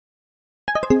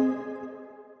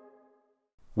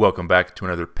Welcome back to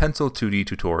another Pencil2D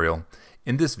tutorial.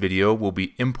 In this video, we'll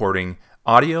be importing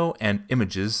audio and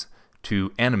images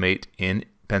to animate in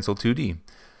Pencil2D.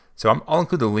 So I'll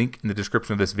include the link in the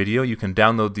description of this video. You can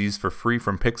download these for free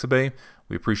from Pixabay.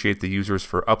 We appreciate the users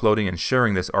for uploading and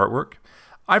sharing this artwork.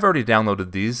 I've already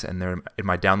downloaded these and they're in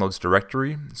my downloads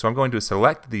directory. So I'm going to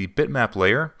select the bitmap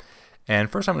layer.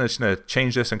 And first I'm just going to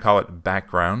change this and call it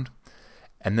background.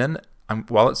 And then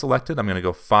while it's selected, I'm going to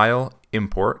go File,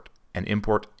 Import, and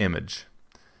import image.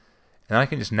 And I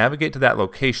can just navigate to that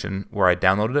location where I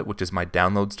downloaded it, which is my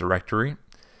downloads directory.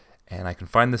 And I can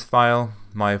find this file.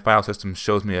 My file system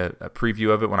shows me a preview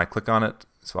of it when I click on it.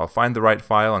 So I'll find the right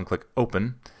file and click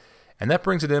open. And that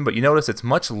brings it in, but you notice it's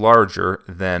much larger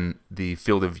than the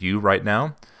field of view right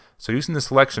now. So using the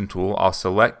selection tool, I'll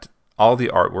select all the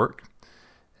artwork.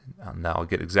 Now I'll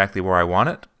get exactly where I want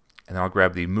it. And then I'll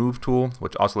grab the move tool,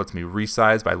 which also lets me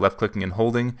resize by left clicking and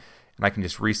holding. And I can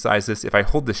just resize this. If I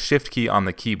hold the shift key on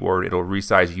the keyboard, it'll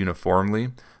resize uniformly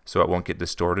so it won't get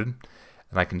distorted.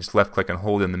 And I can just left click and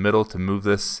hold in the middle to move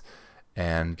this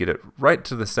and get it right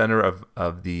to the center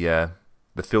of the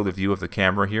field of view of the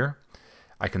camera here.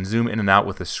 I can zoom in and out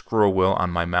with the scroll wheel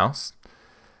on my mouse.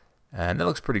 And that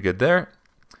looks pretty good there.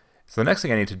 So the next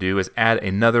thing I need to do is add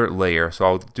another layer. So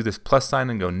I'll do this plus sign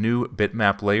and go new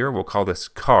bitmap layer. We'll call this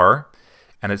car.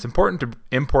 And it's important to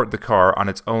import the car on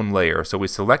its own layer. So we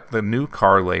select the new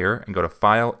car layer and go to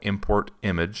File, Import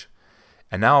Image.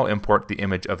 And now I'll import the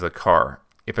image of the car.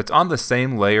 If it's on the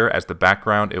same layer as the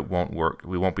background, it won't work.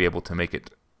 We won't be able to make it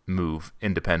move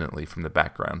independently from the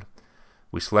background.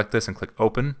 We select this and click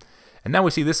Open. And now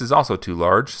we see this is also too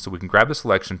large, so we can grab the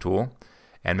selection tool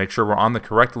and make sure we're on the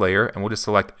correct layer, and we'll just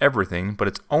select everything, but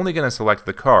it's only going to select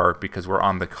the car because we're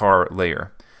on the car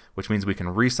layer, which means we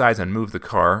can resize and move the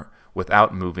car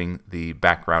without moving the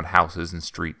background houses and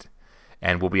street.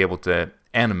 And we'll be able to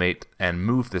animate and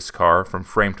move this car from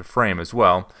frame to frame as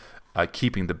well,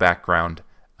 keeping the background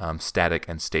static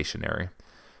and stationary.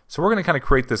 So we're going to kind of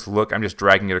create this look. I'm just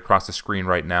dragging it across the screen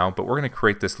right now, but we're going to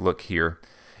create this look here.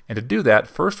 And to do that,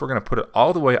 first we're going to put it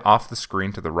all the way off the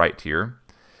screen to the right here.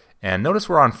 And notice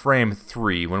we're on frame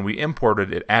 3. When we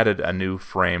imported, it added a new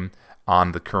frame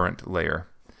on the current layer.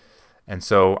 And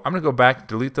so I'm going to go back,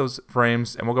 delete those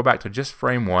frames, and we'll go back to just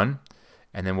frame 1,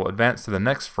 and then we'll advance to the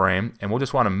next frame, and we'll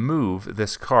just want to move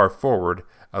this car forward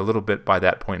a little bit by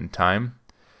that point in time.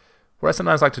 What I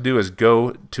sometimes like to do is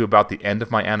go to about the end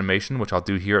of my animation, which I'll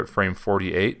do here at frame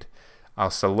 48.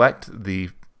 I'll select the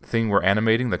thing we're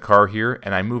animating, the car here,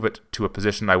 and I move it to a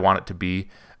position I want it to be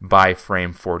by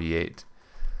frame 48.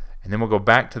 And then we'll go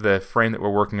back to the frame that we're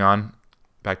working on,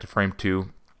 back to frame 2,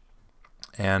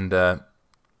 and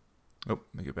let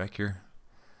me get back here.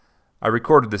 I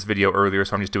recorded this video earlier,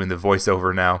 so I'm just doing the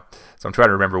voiceover now. So I'm trying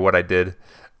to remember what I did.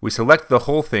 We select the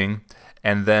whole thing,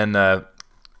 and then,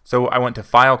 so I went to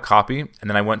File, Copy, and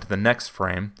then I went to the next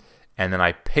frame, and then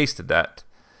I pasted that.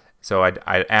 So I'd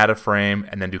add a frame,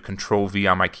 and then do Control-V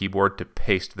on my keyboard to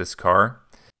paste this car.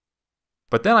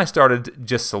 But then I started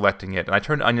just selecting it, and I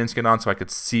turned onion skin on so I could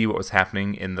see what was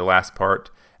happening in the last part,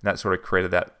 and that sort of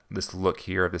created this look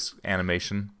here of this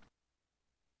animation.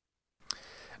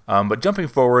 But jumping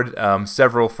forward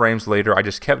several frames later, I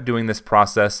just kept doing this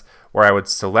process where I would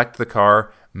select the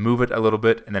car, move it a little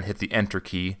bit, and then hit the Enter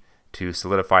key to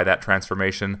solidify that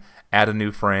transformation, add a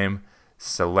new frame,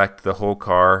 select the whole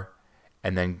car,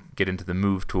 and then get into the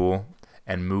Move tool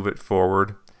and move it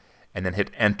forward, and then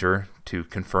hit Enter to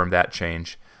confirm that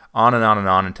change. On and on and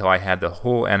on until I had the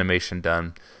whole animation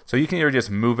done. So you can either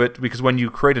just move it, because when you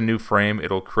create a new frame,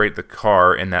 it'll create the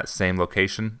car in that same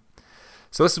location.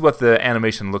 So this is what the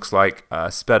animation looks like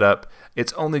sped up.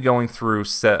 It's only going through,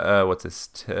 what's this?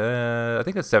 I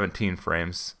think it's 17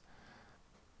 frames.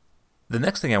 The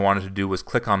next thing I wanted to do was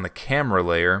click on the camera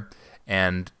layer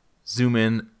and zoom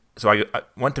in. So I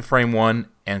went to frame 1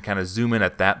 and kind of zoom in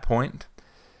at that point.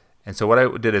 And so what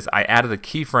I did is I added a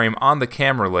keyframe on the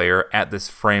camera layer at this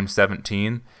frame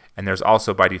 17. And there's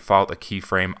also by default a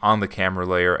keyframe on the camera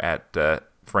layer at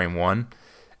frame 1.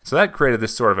 So that created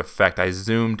this sort of effect. I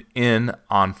zoomed in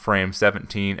on frame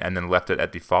 17 and then left it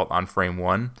at default on frame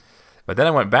 1. But then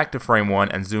I went back to frame 1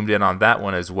 and zoomed in on that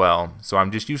one as well. So I'm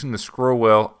just using the scroll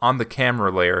wheel on the camera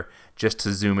layer just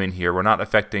to zoom in here. We're not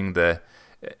affecting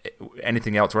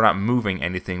anything else. We're not moving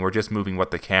anything. We're just moving what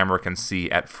the camera can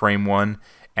see at frame 1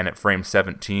 and at frame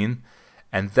 17.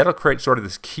 And that'll create sort of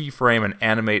this keyframe and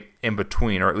animate in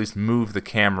between, or at least move the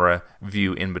camera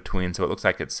view in between so it looks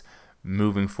like it's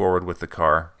moving forward with the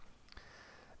car.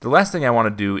 The last thing I want to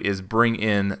do is bring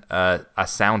in a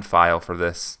sound file for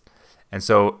this. And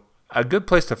so a good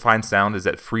place to find sound is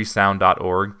at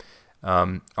freesound.org.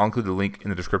 I'll include the link in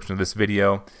the description of this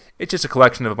video. It's just a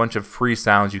collection of a bunch of free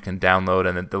sounds you can download,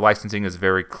 and the licensing is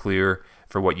very clear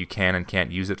for what you can and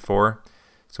can't use it for.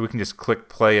 So we can just click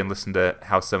play and listen to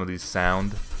how some of these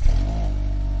sound.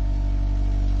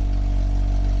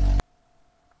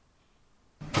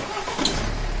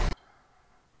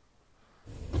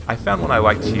 I found one I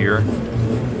liked here. You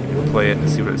can play it and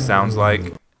see what it sounds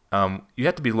like. You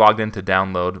have to be logged in to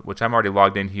download, which I'm already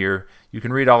logged in here. You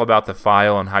can read all about the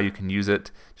file and how you can use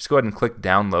it. Just go ahead and click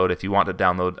download if you want to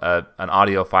download an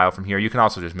audio file from here. You can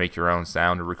also just make your own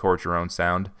sound or record your own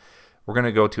sound. We're going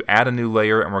to go to add a new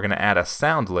layer, and we're going to add a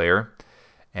sound layer,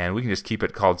 and we can just keep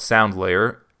it called sound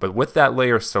layer. But with that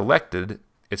layer selected,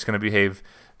 it's going to behave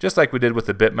just like we did with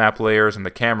the bitmap layers and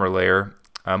the camera layer.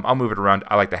 I'll move it around.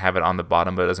 I like to have it on the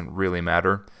bottom, but it doesn't really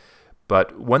matter.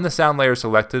 But when the sound layer is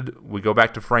selected, we go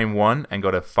back to frame 1 and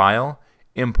go to File,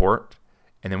 Import,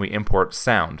 and then we import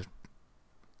sound.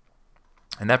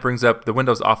 And that brings up the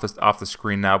window's off the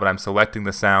screen now, but I'm selecting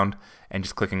the sound and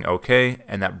just clicking OK,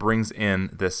 and that brings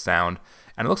in this sound.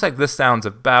 And it looks like this sound's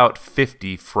about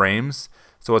 50 frames,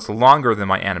 so it's longer than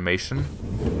my animation.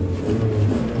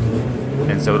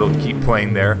 And so it'll keep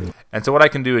playing there. And so what I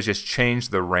can do is just change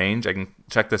the range. I can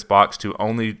check this box to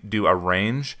only do a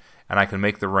range, and I can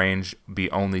make the range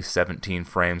be only 17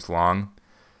 frames long.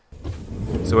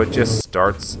 So it just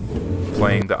starts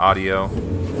playing the audio,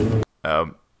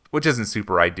 which isn't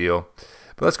super ideal.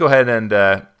 But let's go ahead and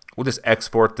we'll just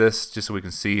export this just so we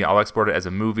can see. I'll export it as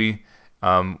a movie.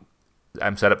 I'm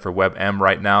set up for WebM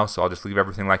right now, so I'll just leave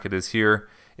everything like it is here.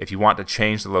 If you want to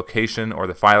change the location or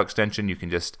the file extension, you can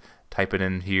just type it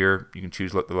in here. You can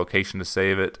choose the location to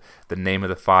save it, the name of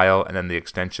the file, and then the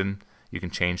extension. You can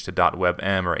change to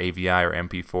 .webm or AVI or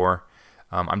MP4.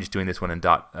 I'm just doing this one in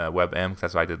 .webm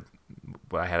because that's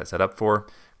what I had it set up for.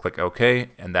 Click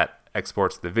OK, and that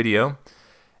exports the video.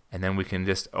 And then we can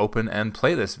just open and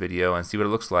play this video and see what it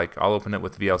looks like. I'll open it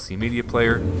with VLC Media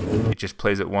Player. It just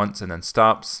plays it once and then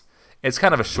stops. It's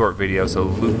kind of a short video, so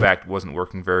loopback wasn't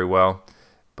working very well,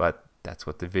 but that's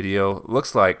what the video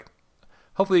looks like.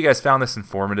 Hopefully you guys found this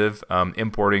informative,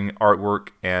 importing artwork,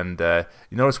 and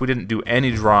you notice we didn't do any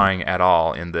drawing at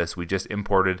all in this. We just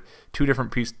imported two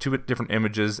different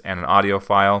images and an audio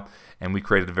file, and we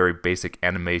created a very basic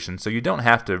animation. So you don't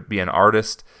have to be an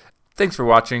artist. Thanks for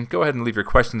watching. Go ahead and leave your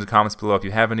questions and comments below if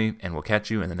you have any, and we'll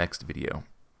catch you in the next video.